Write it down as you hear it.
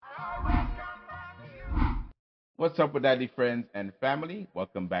What's up with Wadadli friends and family?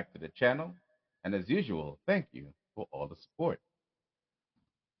 Welcome back to the channel. And as usual, thank you for all the support.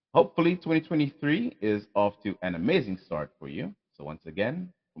 Hopefully 2023 is off to an amazing start for you. So once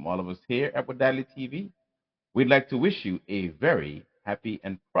again, from all of us here at Wadadli TV, we'd like to wish you a very happy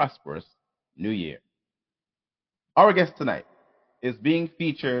and prosperous new year. Our guest tonight is being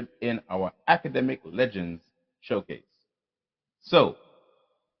featured in our Academic Legends Showcase. So,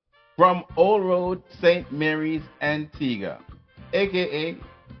 from Old Road St. Mary's, Antigua, aka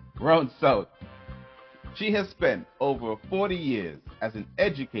Round South, she has spent over 40 years as an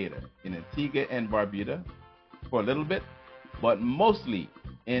educator in Antigua and Barbuda for a little bit, but mostly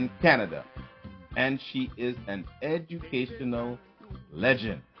in Canada. And she is an educational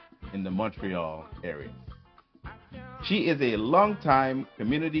legend in the Montreal area. She is a longtime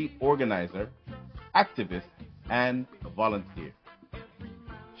community organizer, activist, and volunteer.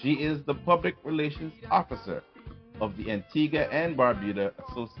 She is the Public Relations Officer of the Antigua and Barbuda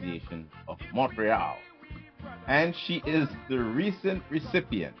Association of Montreal. And she is the recent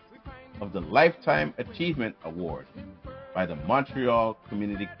recipient of the Lifetime Achievement Award by the Montreal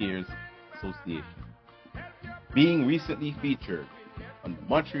Community Cares Association, being recently featured on the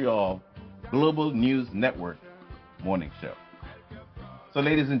Montreal Global News Network morning show. So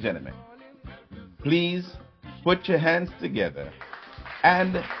ladies and gentlemen, please put your hands together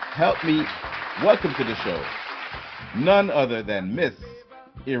and help me welcome to the show none other than Miss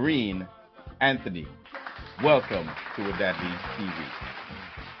Erene Anthony. Welcome to Wadadli TV.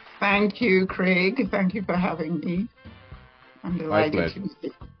 Thank you, Craig. Thank you for having me. I'm delighted to be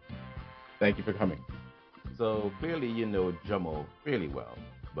here. Thank you for coming. So clearly you know Jomo fairly well,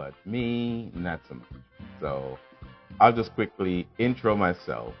 but me, not so much. So I'll just quickly intro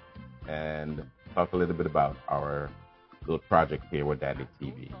myself and talk a little bit about our little project here with Wadadli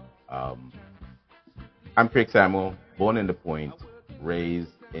TV. I'm Craig Samuel, born in the Point, raised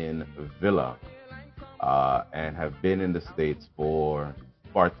in Villa, and have been in the States for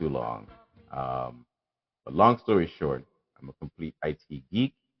far too long. But long story short, I'm a complete IT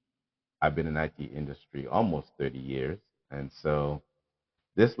geek. I've been in the IT industry almost 30 years. And so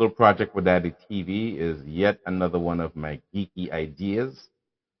this little project with Wadadli TV is yet another one of my geeky ideas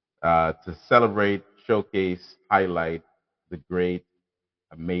to celebrate, showcase, highlight the great,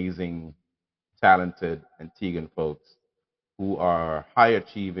 amazing, talented Antiguan folks who are high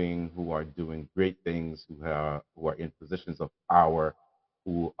achieving, who are doing great things, who are in positions of power,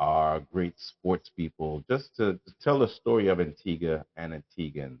 who are great sports people, just to tell the story of Antigua and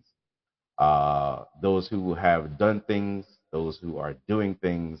Antiguans. Those who have done things, those who are doing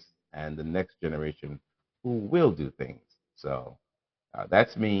things, and the next generation who will do things. So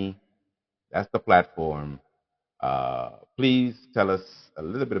that's me. That's the platform. Please tell us a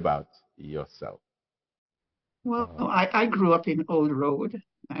little bit about yourself. Well, I grew up in Old Road,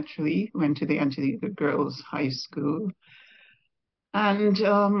 actually, went to the Antigua Girls High School. And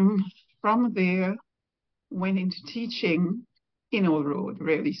from there, went into teaching in Old Road,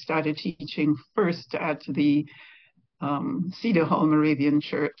 really started teaching first at the Cedar Hall Moravian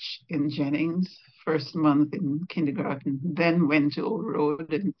Church in Jennings, first month in kindergarten, then went to Old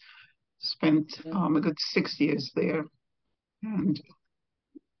Road and spent a good 6 years there. And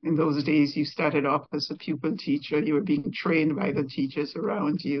in those days, you started off as a pupil teacher. You were being trained by the teachers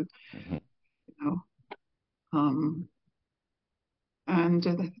around you. You know, and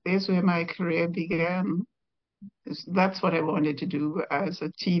there's where my career began. That's what I wanted to do as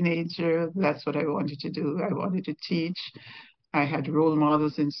a teenager. That's what I wanted to do. I wanted to teach. I had role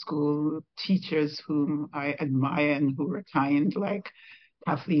models in school, teachers whom I admire and who were kind, like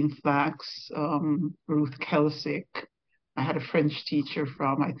Kathleen Flax, Ruth Kelsick. I had a French teacher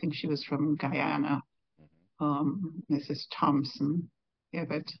I think she was from Guyana, Mrs. Thompson. Yeah,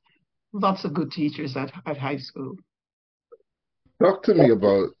 but lots of good teachers at high school. Talk to me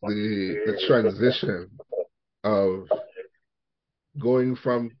about the transition of going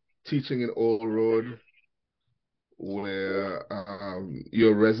from teaching in Old Road, where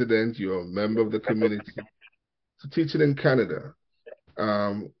you're a resident, you're a member of the community, to teaching in Canada.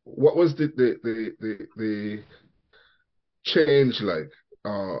 What was the change like?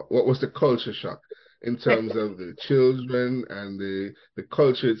 What was the culture shock in terms of the children and the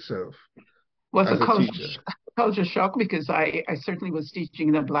culture itself Was as a a teacher? culture shock because I certainly was teaching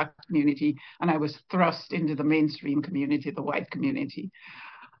in the Black community and I was thrust into the mainstream community, the white community.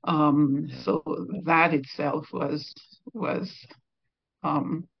 So that itself was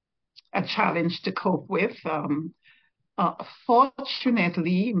a challenge to cope with.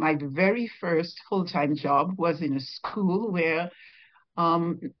 Fortunately, my very first full-time job was in a school where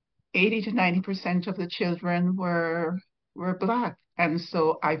 80 to 90% of the children were Black. And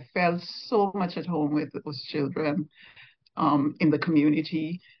so I felt so much at home with those children in the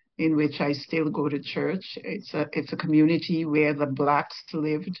community in which I still go to church. It's a community where the Blacks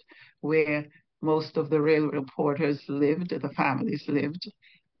lived, where most of the railroad reporters lived, the families lived.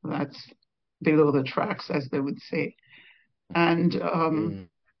 That's below the tracks, as they would say. And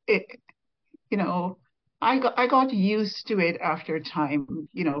it, you know, I got used to it after a time.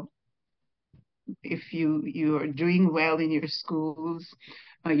 You know, if you are doing well in your schools,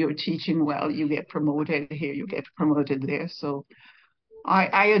 you're teaching well, you get promoted here, you get promoted there. So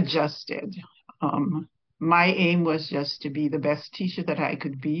I adjusted. My aim was just to be the best teacher that I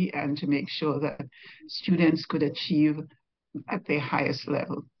could be and to make sure that students could achieve at their highest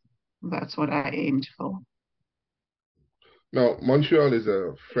level. That's what I aimed for. Now, Montreal is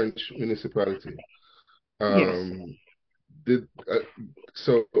a French municipality. Yes. Did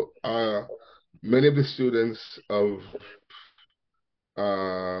so many of the students of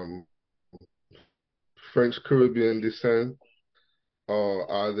French Caribbean descent, or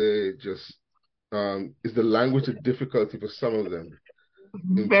are they just is the language a difficulty for some of them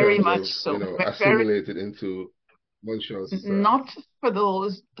in Very terms much of, so. Very assimilated into Montreal society? not for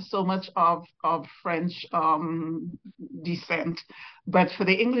those so much of French descent, but for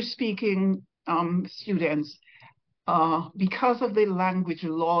the English speaking students, because of the language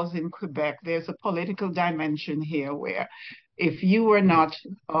laws in Quebec, there's a political dimension here where if you were not,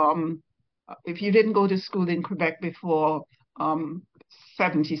 if you didn't go to school in Quebec before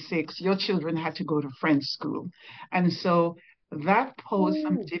 76, your children had to go to French school. And so that posed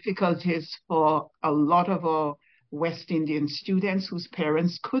some difficulties for a lot of our West Indian students whose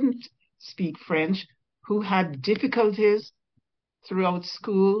parents couldn't speak French, who had difficulties throughout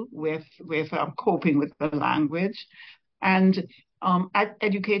school with coping with the language. And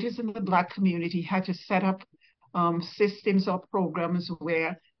educators in the Black community had to set up systems or programs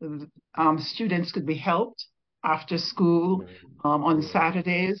where students could be helped after school on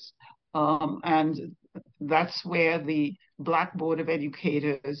Saturdays. And that's where the Black Board of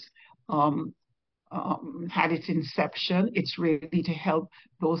Educators had its inception. It's really to help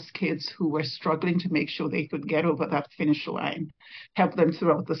those kids who were struggling to make sure they could get over that finish line, help them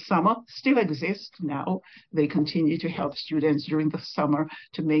throughout the summer, still exist now. They continue to help students during the summer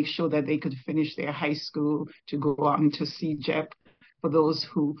to make sure that they could finish their high school, to go on to CEGEP for those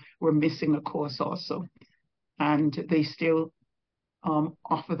who were missing a course also. And they still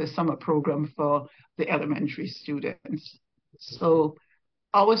offer the summer program for the elementary students. So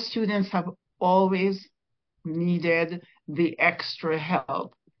our students have always needed the extra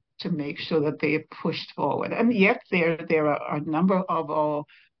help to make sure that they are pushed forward. And yet there are a number of our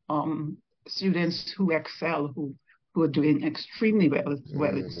students who excel, who are doing extremely well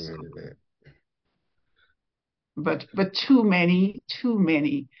in school. But too many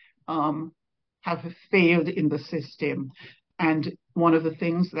have failed in the system. And one of the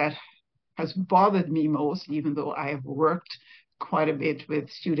things that has bothered me most, even though I have worked quite a bit with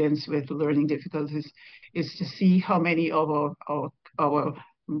students with learning difficulties, is to see how many of our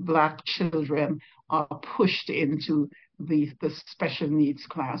Black children are pushed into the special needs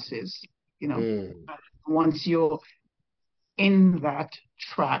classes. Once you're in that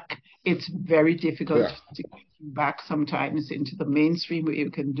track, it's very difficult to get you back sometimes into the mainstream where you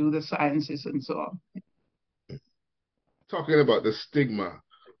can do the sciences and so on. Talking about the stigma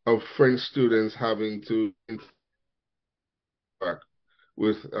of French students having to interact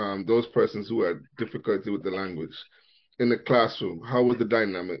with those persons who had difficulty with the language in the classroom, how was the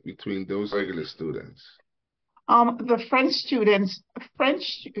dynamic between those regular students? The French students,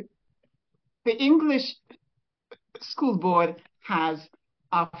 the English school board has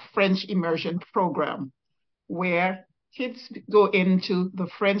a French immersion program where kids go into the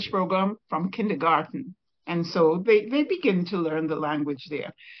French program from kindergarten. And so they begin to learn the language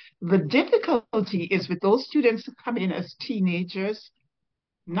there. The difficulty is with those students who come in as teenagers,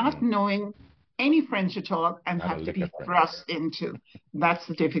 not knowing any French at all, and have to be thrust into. That's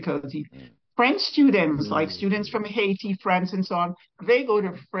the difficulty. French students, like students from Haiti, France, and so on, they go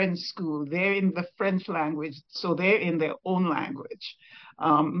to French school. They're in the French language, so they're in their own language.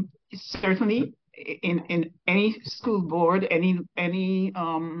 Certainly, in any school board, any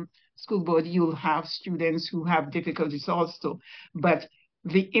school board, you'll have students who have difficulties also. But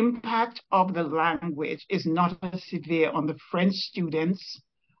the impact of the language is not as severe on the French students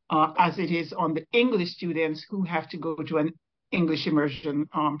as it is on the English students who have to go to an English immersion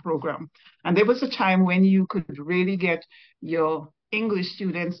program. And there was a time when you could really get your English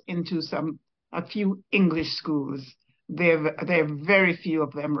students into a few English schools. There are very few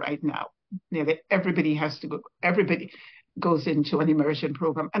of them right now. Nearly everybody has to go. Everybody goes into an immersion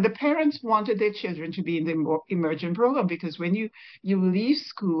program, and the parents wanted their children to be in the immersion program because when you leave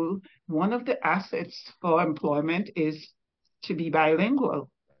school, one of the assets for employment is to be bilingual.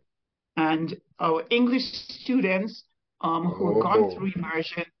 And our English students who have gone through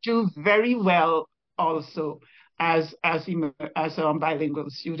immersion do very well also as bilingual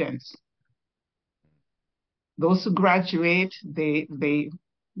students. Those who graduate,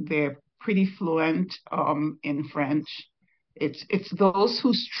 they're pretty fluent in French. It's those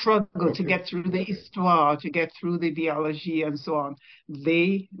who struggle to get through the histoire, to get through the biology and so on.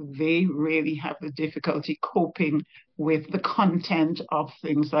 They really have the difficulty coping with the content of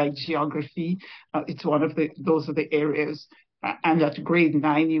things like geography. It's one of those are the areas. And at grade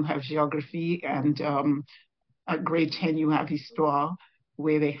 9 you have geography, and at grade 10 you have histoire,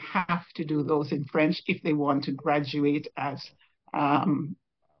 where they have to do those in French if they want to graduate as a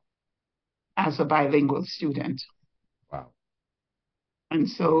bilingual student. Wow. And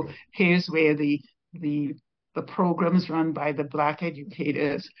so here's where the programs run by the Black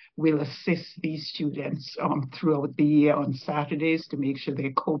educators will assist these students throughout the year on Saturdays to make sure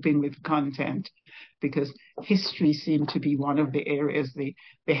they're coping with content, because history seems to be one of the areas they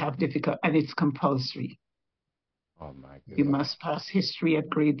have difficult, and it's compulsory. Oh my goodness. You must pass history at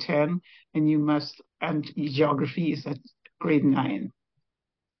grade 10, and geography is at grade 9.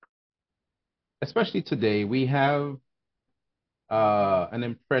 Especially today, we have an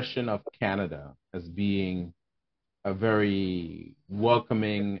impression of Canada as being a very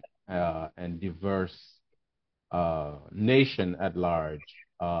welcoming and diverse nation at large.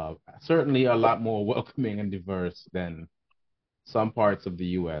 Certainly a lot more welcoming and diverse than some parts of the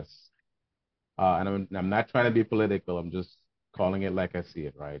U.S. And I'm not trying to be political. I'm just calling it like I see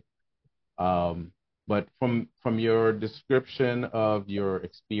it, right? But from your description of your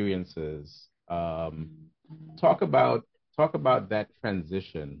experiences, talk about that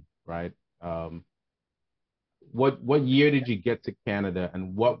transition, right? What year did you get to Canada,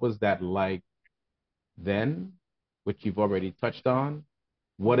 and what was that like then, which you've already touched on?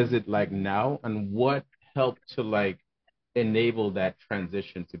 What is it like now, and what helped to like enable that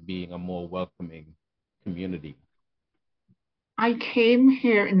transition to being a more welcoming community? I came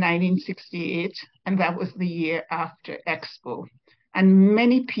here in 1968, and that was the year after Expo. And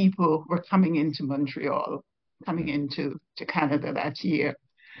many people were coming into Montreal, coming into Canada that year.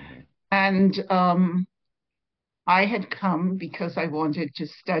 And I had come because I wanted to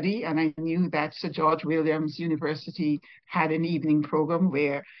study, and I knew that Sir George Williams University had an evening program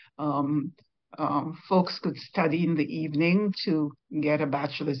where folks could study in the evening to get a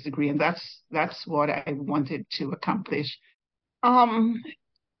bachelor's degree, and that's what I wanted to accomplish.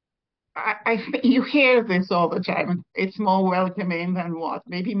 You hear this all the time. It's more welcoming than what?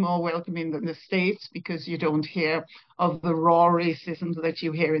 Maybe more welcoming than the States, because you don't hear of the raw racism that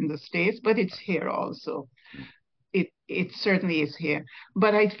you hear in the States, but it's here also. It certainly is here.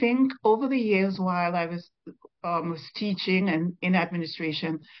 But I think over the years while I was teaching and in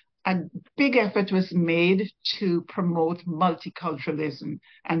administration, a big effort was made to promote multiculturalism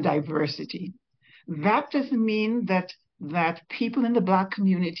and diversity. That doesn't mean that people in the Black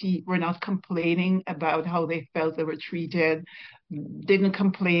community were not complaining about how they felt they were treated, didn't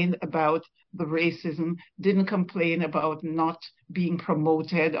complain about the racism, didn't complain about not being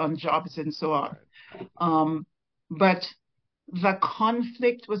promoted on jobs and so on. But the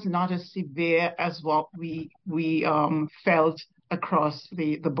conflict was not as severe as what we felt across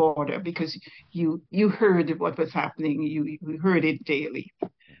the border, because you heard what was happening, you heard it daily.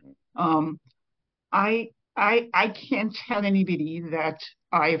 I can't tell anybody that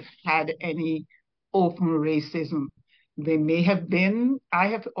I've had any open racism. There may have been. I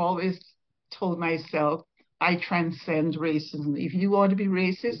have always told myself I transcend racism. If you want to be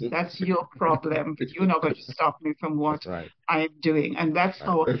racist, that's your problem, but you're not going to stop me from what I'm doing. And that's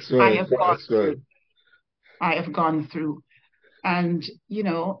how I have gone through. I have gone through. And,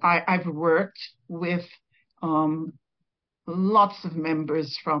 I've worked with lots of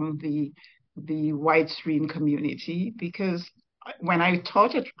members from the white stream community, because when I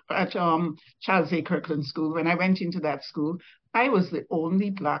taught at Charles A. Kirkland School, when I went into that school, I was the only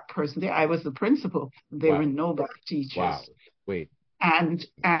Black person there. I was the principal. There were no Black teachers. Wow. Wait. And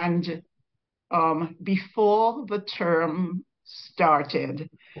before the term started,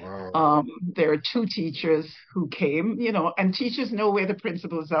 there are 2 teachers who came, and teachers know where the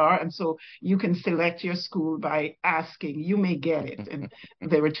principals are, and so you can select your school by asking. You may get it. And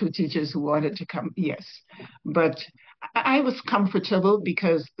there were 2 teachers who wanted to come, yes. But I was comfortable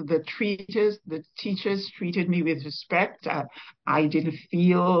because the teachers treated me with respect. I didn't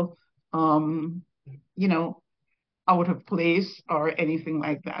feel, um, you know, out of place or anything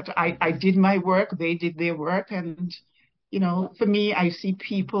like that. I did my work, they did their work. And, for me, I see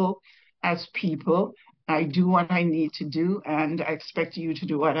people as people. I do what I need to do, and I expect you to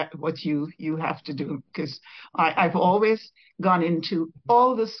do what you have to do. Because I've always gone into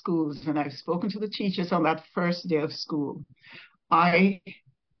all the schools and I've spoken to the teachers on that first day of school. I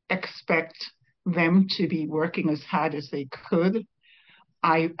expect them to be working as hard as they could.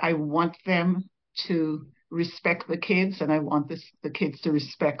 I want them to respect the kids, and I want the kids to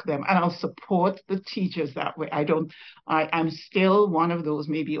respect them, and I'll support the teachers that way. I'm still one of those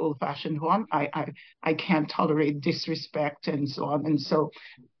maybe old-fashioned one. I can't tolerate disrespect and so on, and so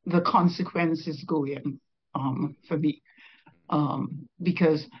the consequences go in for me,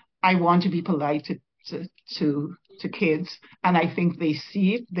 because I want to be polite to kids, and I think they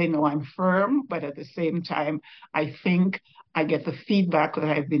see it. They know I'm firm, but at the same time, I think I get the feedback that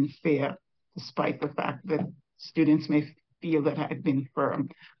I've been fair, despite the fact that students may feel that I've been firm.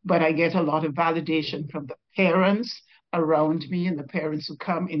 But I get a lot of validation from the parents around me and the parents who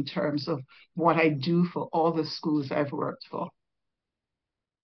come in terms of what I do for all the schools I've worked for.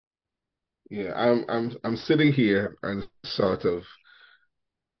 Yeah, I'm sitting here and sort of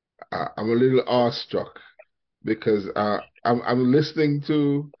I'm a little awestruck because I'm listening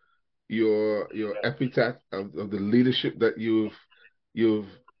to your epitaph of the leadership that you've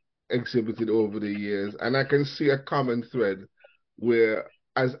exhibited over the years, and I can see a common thread where,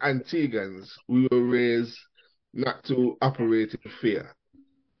 as Antiguans, we were raised not to operate in fear,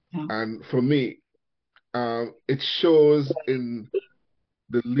 Yeah. and for me, it shows in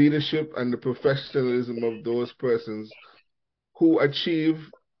the leadership and the professionalism of those persons who achieve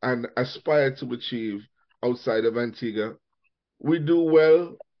and aspire to achieve outside of Antigua. We do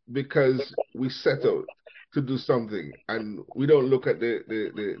well because we set out to do something, and we don't look at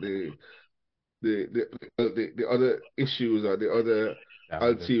the other issues or the other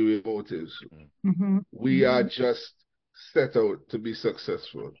ulterior motives. Mm-hmm. We are just set out to be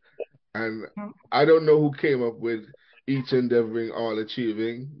successful. And Yeah. I don't know who came up with each endeavoring, all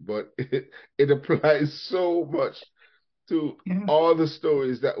achieving, but it applies so much to Yeah. all the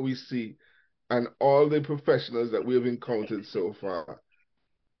stories that we see and all the professionals that we have encountered so far,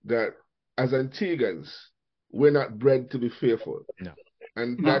 that as Antiguans, we're not bred to be fearful. No.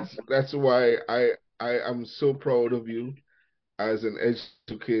 And No. that's why I am so proud of you as an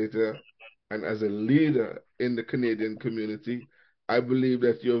educator and as a leader in the Canadian community. I believe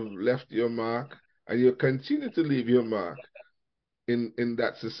that you've left your mark and you continue to leave your mark in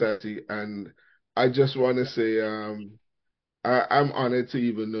that society. And I just want to say I'm honored to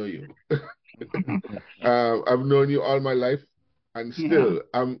even know you. I've known you all my life, and Yeah. still,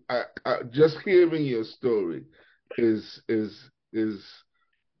 just hearing your story is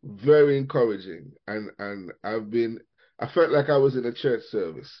very encouraging, and I felt like I was in a church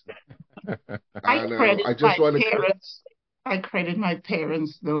service, I and credit I my just want to, parents. I credit my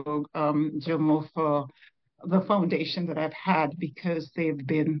parents, though, Jomo, for the foundation that I've had because they've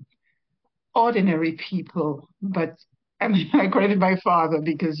been ordinary people. But I mean, I credit my father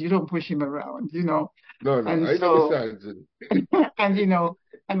because you don't push him around. no, no, And I so, understand.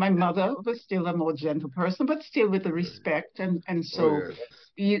 and my mother was still a more gentle person, but still with the respect. And Oh so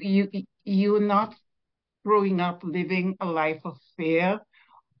yes, you're not growing up living a life of fear yes,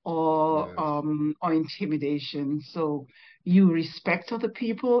 or intimidation. So you respect other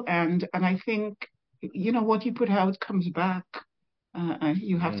people, and I think what you put out comes back.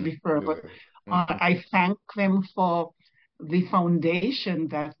 You have to be firm, but yes. I thank them for the foundation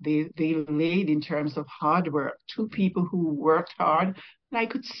that they laid in terms of hard work. Two people who worked hard, and I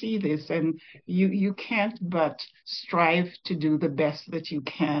could see this. And you can't but strive to do the best that you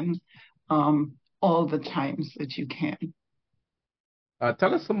can, all the times that you can.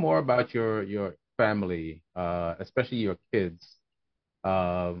 Tell us some more about your family, especially your kids.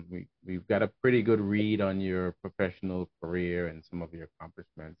 We've got a pretty good read on your professional career and some of your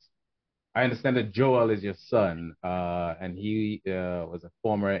accomplishments. I understand that Joel is your son, and he was a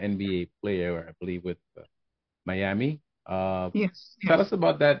former NBA player, I believe, with Miami. Yes, Tell yes. us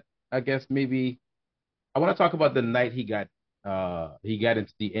about that. I guess maybe I want to talk about the night he got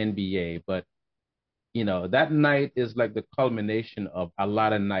into the NBA, but that night is like the culmination of a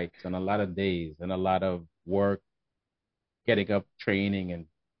lot of nights and a lot of days and a lot of work, getting up, training,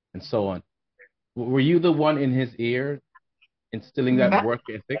 and so on. Were you the one in his ear instilling that That work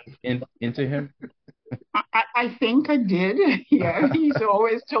ethic into him? I think I did. Yeah, he's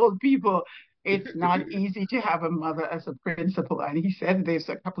always told people, it's not easy to have a mother as a principal. And he said this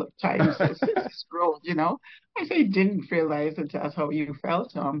a couple of times since his role, you know. I said, I didn't realize that that's how you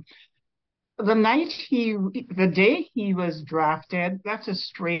felt. The day he was drafted,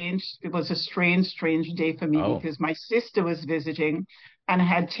 it was a strange day for me Oh. because my sister was visiting and I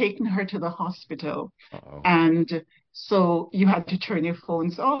had taken her to the hospital. Uh-oh. And so you had to turn your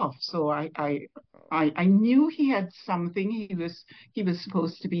phones off. So I knew he had something. He was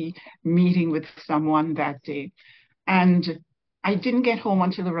supposed to be meeting with someone that day. And I didn't get home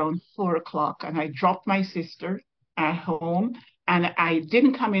until around 4 o'clock, and I dropped my sister at home. And I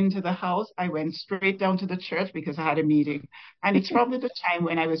didn't come into the house. I went straight down to the church because I had a meeting. And it's probably the time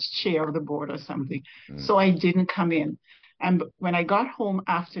when I was chair of the board or something. So I didn't come in. And when I got home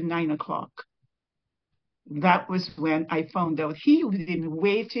after 9 o'clock, that was when I found out he'd been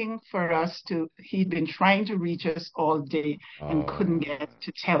waiting for us he'd been trying to reach us all day and couldn't get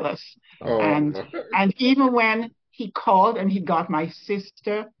to tell us. And even when he called and he got my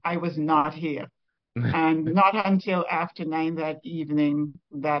sister, I was not here. And not until after 9 that evening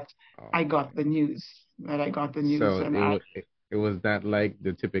that I got the news. So it was that like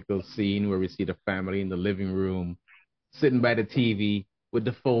the typical scene where we see the family in the living room sitting by the TV with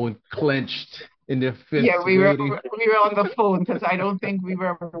the phone clenched in their fists. Yeah, we were on the phone because I don't think we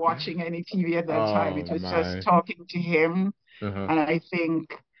were watching any TV at that time. It was just talking to him, and I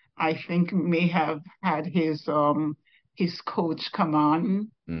think may have had his coach come on,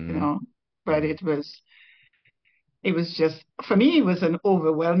 you know, but it was just, for me, it was an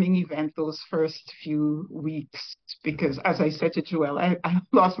overwhelming event those first few weeks because, as I said to Joel, I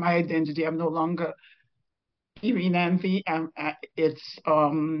lost my identity. I'm no longer Erene Anthony. It's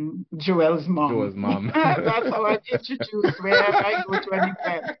Joel's mom. Joel's mom. That's how I'm introduced wherever I go to an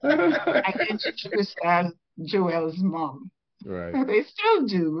event. I'm introduced as Joel's mom. Right. They still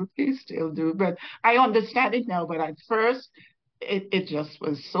do. But I understand it now. But at first, it just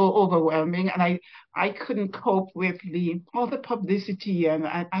was so overwhelming, and I couldn't cope with all the publicity, and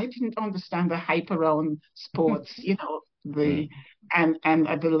I didn't understand the hype around sports, you know, and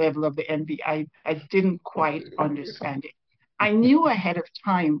at the level of the NBA. I didn't quite understand it. I knew ahead of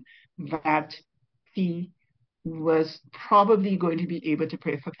time that he was probably going to be able to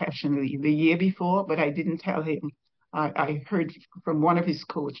play professionally the year before, but I didn't tell him. I heard from one of his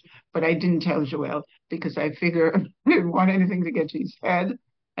coach, but I didn't tell Joel because I figured I didn't want anything to get to his head.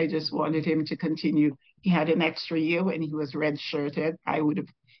 I just wanted him to continue. He had an extra year when he was redshirted. I would have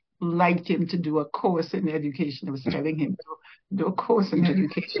liked him to do a course in education. I was telling him to do a course in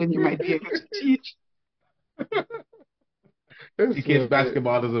education. You might be able to teach. In case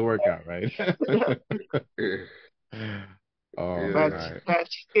basketball doesn't work out, right? I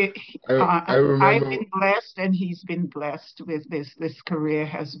remember, I've been blessed, and he's been blessed with this. This career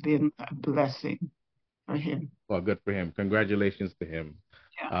has been a blessing for him. Well, good for him. Congratulations to him,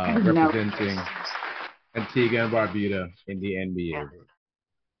 Yeah. representing Antigua and Barbuda in the NBA. Yeah.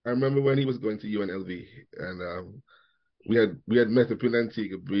 I remember when he was going to UNLV, and we had met up in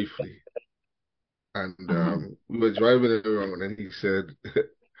Antigua briefly, and we were driving around, and he said,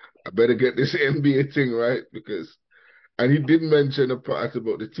 "I better get this NBA thing right because." And he did mention a part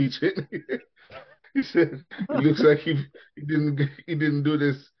about the teaching. He said, "It looks like he didn't do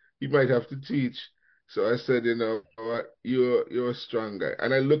this. He might have to teach." So I said, "You know what? You're a strong guy."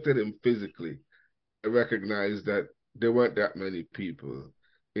 And I looked at him physically. I recognized that there weren't that many people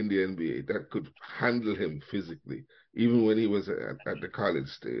in the NBA that could handle him physically, even when he was at the college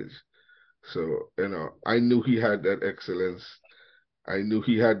stage. So, you know, I knew he had that excellence. I knew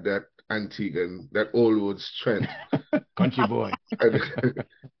he had that Antiguan, that old road strength. Country boy. And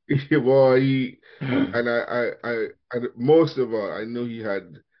most of all, I knew he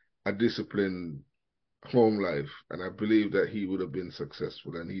had a disciplined home life, and I believe that he would have been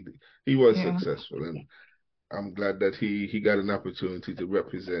successful, and he was successful, and I'm glad that he got an opportunity to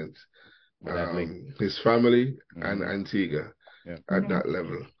represent his family and Antigua at that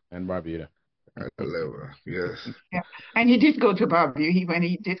level. And Barbuda. At that level, yes. Yeah, and he did go to Barbuda. When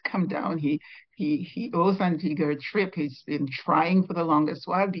he did come down, he owes Antigua a trip. He's been trying for the longest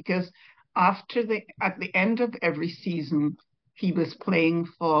while because at the end of every season, he was playing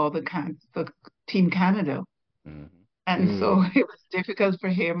for the Team Canada. And so it was difficult for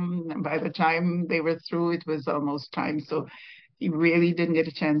him. And by the time they were through, it was almost time. So he really didn't get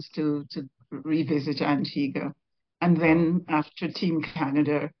a chance to revisit Antigua. And then after Team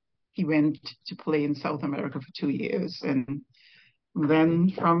Canada, he went to play in South America for 2 years. And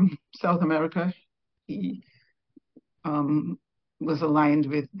then from South America, he was aligned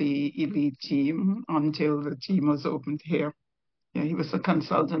with the elite team until the team was opened here. Yeah, he was a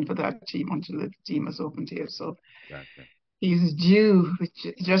consultant for that team until the team was opened here. So Gotcha. he's due,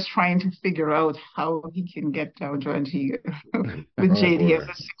 just trying to figure out how he can get down to Antigua with Oh JD boy. as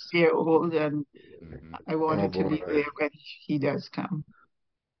a 6-year-old, and Hmm. I Oh wanted to boy. be there when he does come.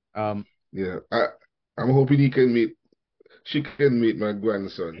 Um, Yeah. I'm hoping she can meet my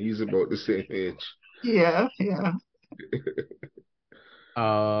grandson. He's about the same age. Yeah, yeah.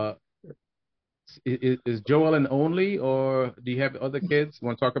 uh, is Joel an only, or do you have other kids?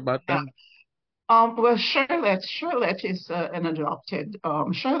 Want to talk about Yeah. them? Well, Charlotte is an adopted.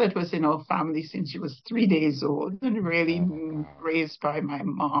 Charlotte was in our family since she was 3 days old, and really Oh, wow. raised by my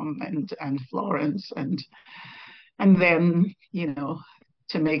mom and Florence, and then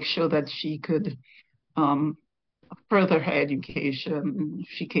to make sure that she could um, further her education,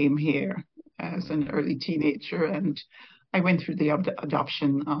 she came here as an Hmm. early teenager, and I went through the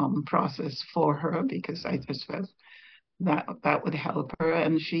adoption process for her because I Hmm. just felt that that would help her,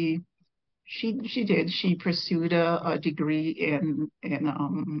 and she did. She pursued a degree in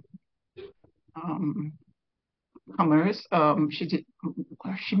um, commerce.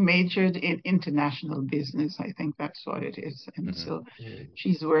 She majored in international business. I think that's what it is. And Hmm. so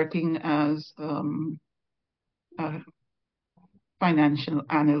she's working as a financial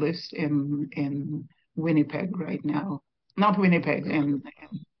analyst in Winnipeg right now. Not Winnipeg, in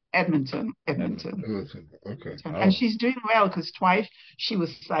Edmonton, Edmonton. Edmonton. Okay. And Oh, she's doing well because twice she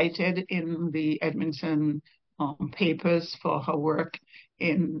was cited in the Edmonton papers for her work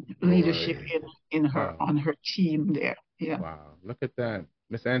in leadership Boy. in her wow. on her team there. Yeah. Wow. Look at that.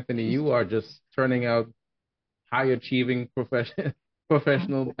 Miss Anthony, you are just turning out high achieving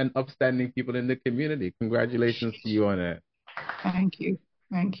professional and upstanding people in the community. Congratulations to you on that. Thank you.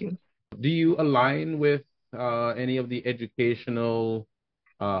 Thank you. Do you align with any of the educational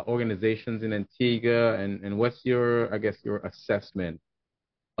organizations in Antigua? And what's your, I guess, your assessment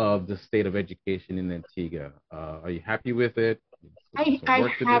of the state of education in Antigua? Are you happy with it? Still have some I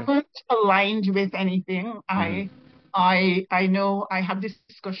work to do? haven't aligned with anything. Hmm. I know I have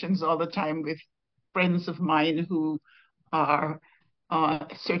discussions all the time with friends of mine who are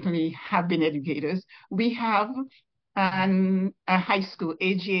certainly have been educators. We have a high school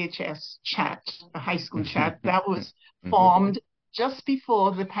AGHS chat, a high school chat that was Hmm. formed just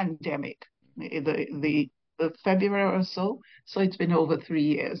before the pandemic, the February or so. So it's been over 3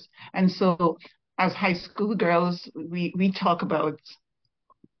 years. And so as high school girls, we talk about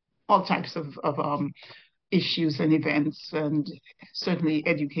all types of issues and events, and certainly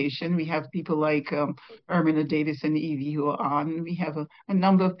education. We have people like Ermina Davis and Evie who are on. We have a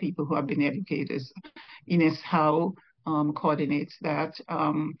number of people who have been educators. Ines Howe coordinates that.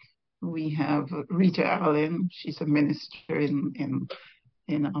 We have Rita Allen. She's a minister in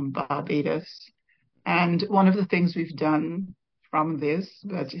Barbados. And one of the things we've done from this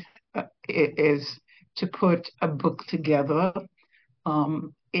that is to put a book together.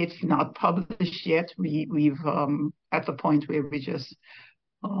 It's not published yet. We've at the point where we're just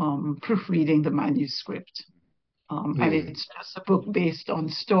proofreading the manuscript. And Hmm. it's just a book based on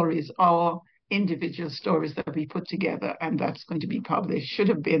stories, our individual stories that we put together, and that's going to be published. Should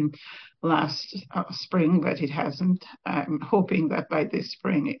have been last spring, but it hasn't. I'm hoping that by this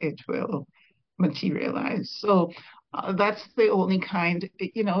spring it will materialize. So that's the only kind,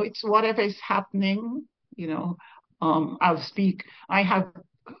 it's whatever is happening, you know. I have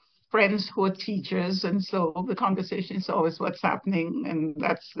friends who are teachers, and so the conversation is always what's happening, and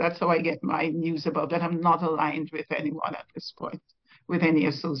that's how I get my news about that. I'm not aligned with anyone at this point, with any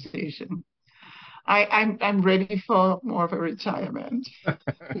association. I'm ready for more of a retirement.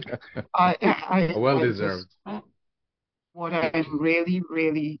 Well I just deserved. what I'm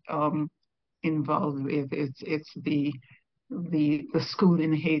really involved with it's the school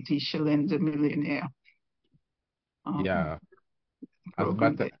in Haiti, Chemin de Millionaire um, Yeah, I was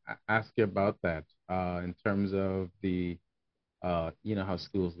program about to there. ask you about that in terms of the you know how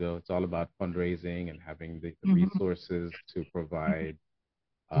schools go. It's all about fundraising and having the Mhm, resources to mhm, provide,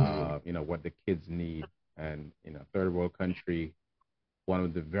 Hmm. you know, what the kids need. And, you know, third world country, one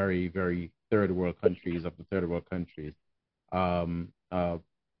of the very, very third world countries of the third world countries. Um, uh,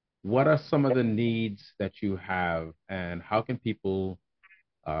 what are some of the needs that you have, and how can people,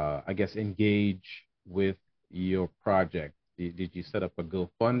 I guess, engage with your project? Did you set up a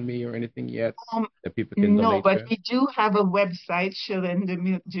GoFundMe or anything yet Um, that people can no, donate but to? we do have a website, Chemin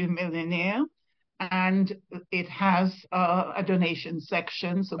de Millionaire, and it has a donation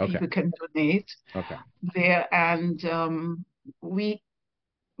section so Okay. people can donate Okay. there. And we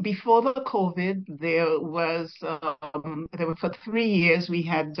before the COVID, there were for 3 years we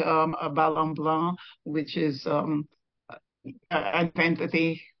had a Ballon Blanc, which is an event that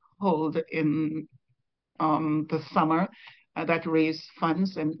they hold in the summer that raise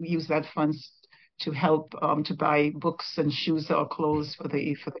funds, and we use that funds to help to buy books and shoes or clothes for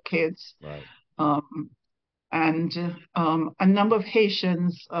the kids. Right. And a number of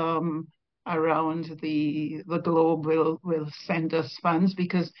Haitians around the globe will send us funds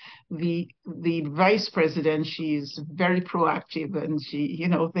because the vice president, she's very proactive, and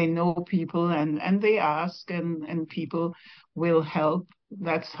they know people, and they ask, and people will help.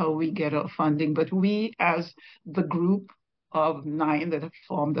 That's how we get our funding. But we, as the group of 9 that have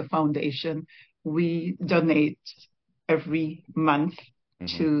formed the foundation, we donate every month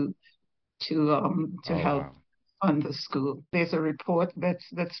to help on the school. There's a report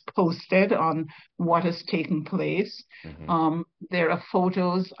that's posted on what has taken place. There are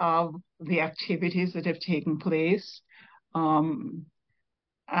photos of the activities that have taken place, and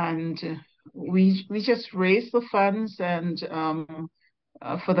we just raise the funds, and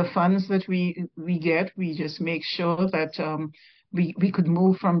for the funds that we get, we just make sure that we could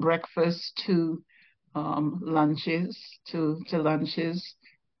move from breakfast to lunches lunches.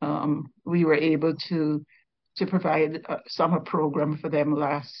 We were able to provide a summer program for them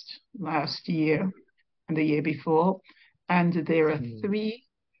last year and the year before. And there are 3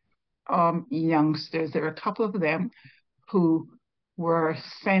 youngsters. There are a couple of them who were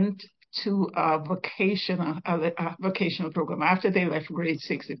sent to a vocational program after they left grade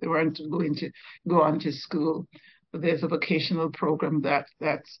 6. If they weren't going to go on to school, there's a vocational program that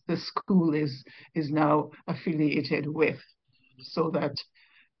the school is now affiliated with, so that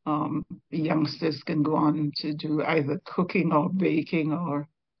the youngsters can go on to do either cooking or baking or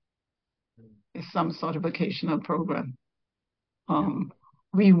some sort of vocational program.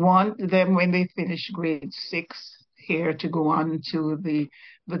 We want them, when they finish grade 6 here, to go on to the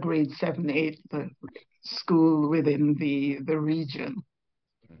grade 7, 8, the school within the region.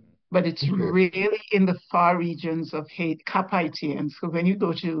 But it's really in the far regions of Cap Haitien. So when you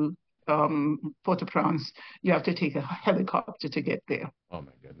go to Port-au-Prince, you have to take a helicopter to get there. Oh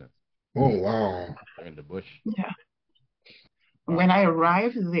my goodness. Oh wow. They're in the bush. Yeah. Wow. When I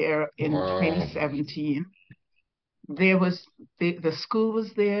arrived there in 2017, there was the school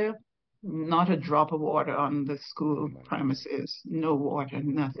was there, not a drop of water on the school premises, no water,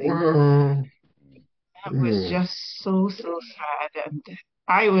 nothing. Wow. It was just so sad, and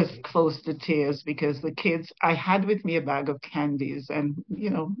I was close to tears because the kids, I had with me a bag of candies, and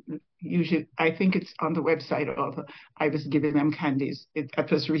usually I think it's on the website, or I was giving them candies. It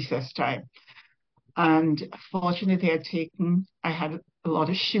was recess time. And fortunately, I had a lot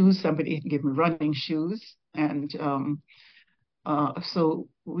of shoes. Somebody had given me running shoes. And so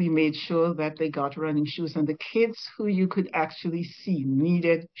we made sure that they got running shoes. And the kids who you could actually see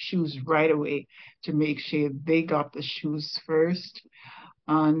needed shoes right away, to make sure they got the shoes first.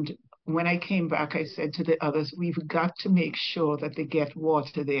 And when I came back, I said to the others, we've got to make sure that they get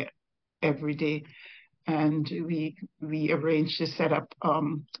water there every day. And we arranged to set up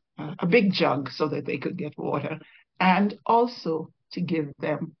a big jug so that they could get water, and also to give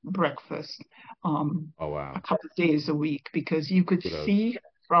them breakfast a couple of days a week, because you could see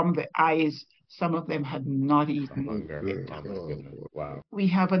from the eyes, some of them had not eaten. Hunger. Oh my goodness. Wow. We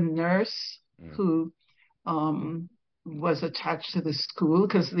have a nurse who was attached to the school,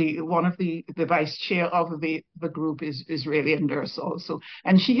 because one of the vice chair of the group is really a nurse also,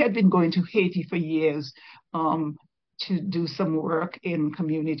 and she had been going to Haiti for years to do some work in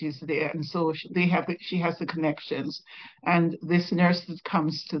communities there, and so she has the connections. And this nurse that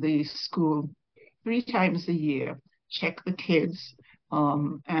comes to the school 3 times a year, check the kids,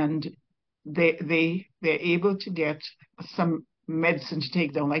 and they're able to get some medicine to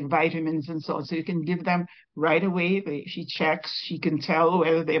take down, like vitamins and so on. So you can give them right away. She checks, she can tell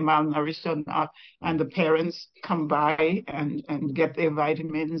whether they're malnourished or not, and the parents come by and get their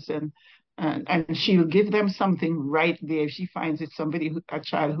vitamins, and she'll give them something right there. She finds it's a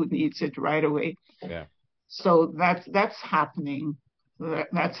child who needs it right away. Yeah. So that's happening.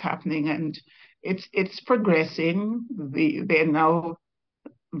 That's happening, and it's progressing. They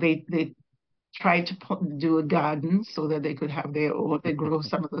tried to do a garden so that they could have they grow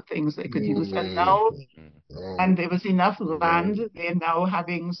some of the things they could use. And now, and there was enough land, they're now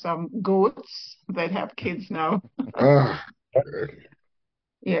having some goats that have kids now.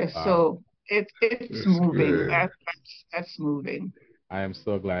 Yes, so it's moving. That's moving. I am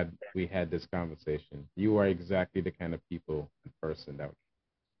so glad we had this conversation. You are exactly the kind of people and person that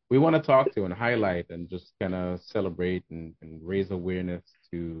we want to talk to and highlight, and just kind of celebrate and raise awareness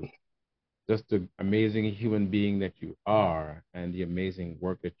to just the amazing human being that you are, and the amazing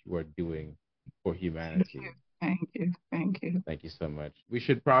work that you are doing for humanity. Thank you. Thank you. Thank you so much. We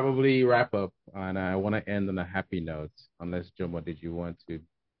should probably wrap up, and I want to end on a happy note. Unless Jomo, did you want to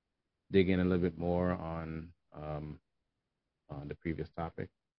dig in a little bit more on the previous topic?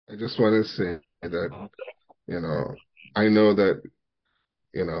 I just want to say that, I know that,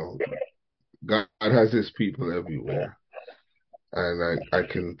 God has his people everywhere. And I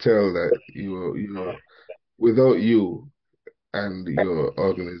can tell that without you and your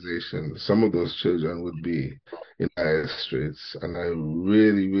organization, some of those children would be in dire straits. And I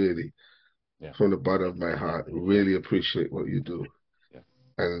really, really, from the bottom of my heart, really appreciate what you do. Yeah.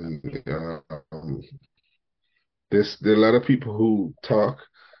 And there are a lot of people who talk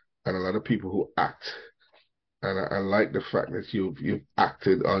and a lot of people who act. And I like the fact that you've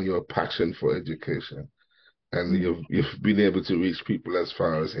acted on your passion for education, and you've been able to reach people as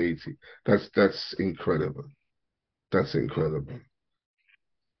far as Haiti. That's incredible. That's incredible.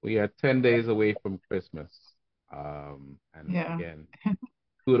 We are 10 days away from Christmas. Again,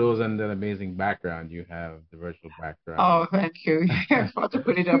 kudos and an amazing background. You have the virtual background. Oh, thank you. I thought to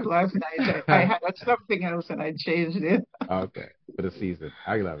put it up last night. I had something else and I changed it. Okay, for the season.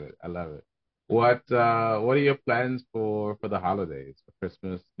 I love it. I love it. What are your plans for the holidays, for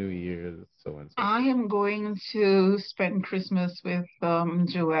Christmas, New Year's, so on? I am going to spend Christmas with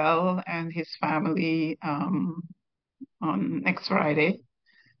Joel and his family on next Friday.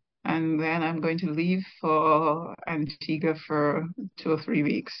 And then I'm going to leave for Antigua for 2 or 3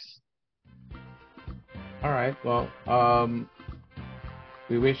 weeks. All right. Well,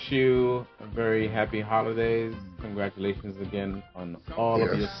 we wish you a very happy holidays. Congratulations again on all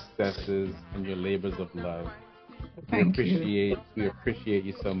of your successes and your labors of love. We appreciate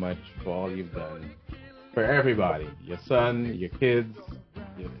you so much for all you've done for everybody. Your son, your kids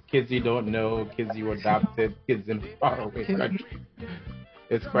you don't know, kids you adopted, kids in faraway countries.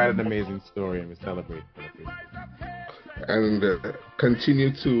 It's quite an amazing story, and we celebrate it. And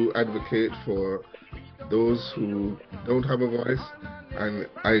continue to advocate for those who don't have a voice. And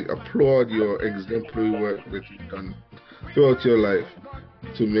I applaud your exemplary work that you've done throughout your life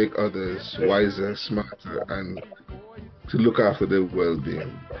to make others wiser, smarter, and to look after their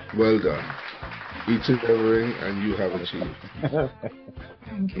well-being. Well done. Each and everything, and you have achieved.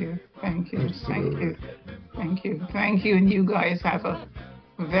 Thank you. Thank you. Absolutely. Thank you. Thank you. And you guys have a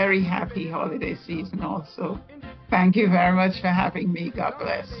very happy holiday season also. Thank you very much for having me. God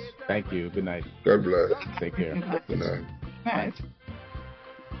bless. Thank you. Good night. God bless. Take care. Good night. Good night.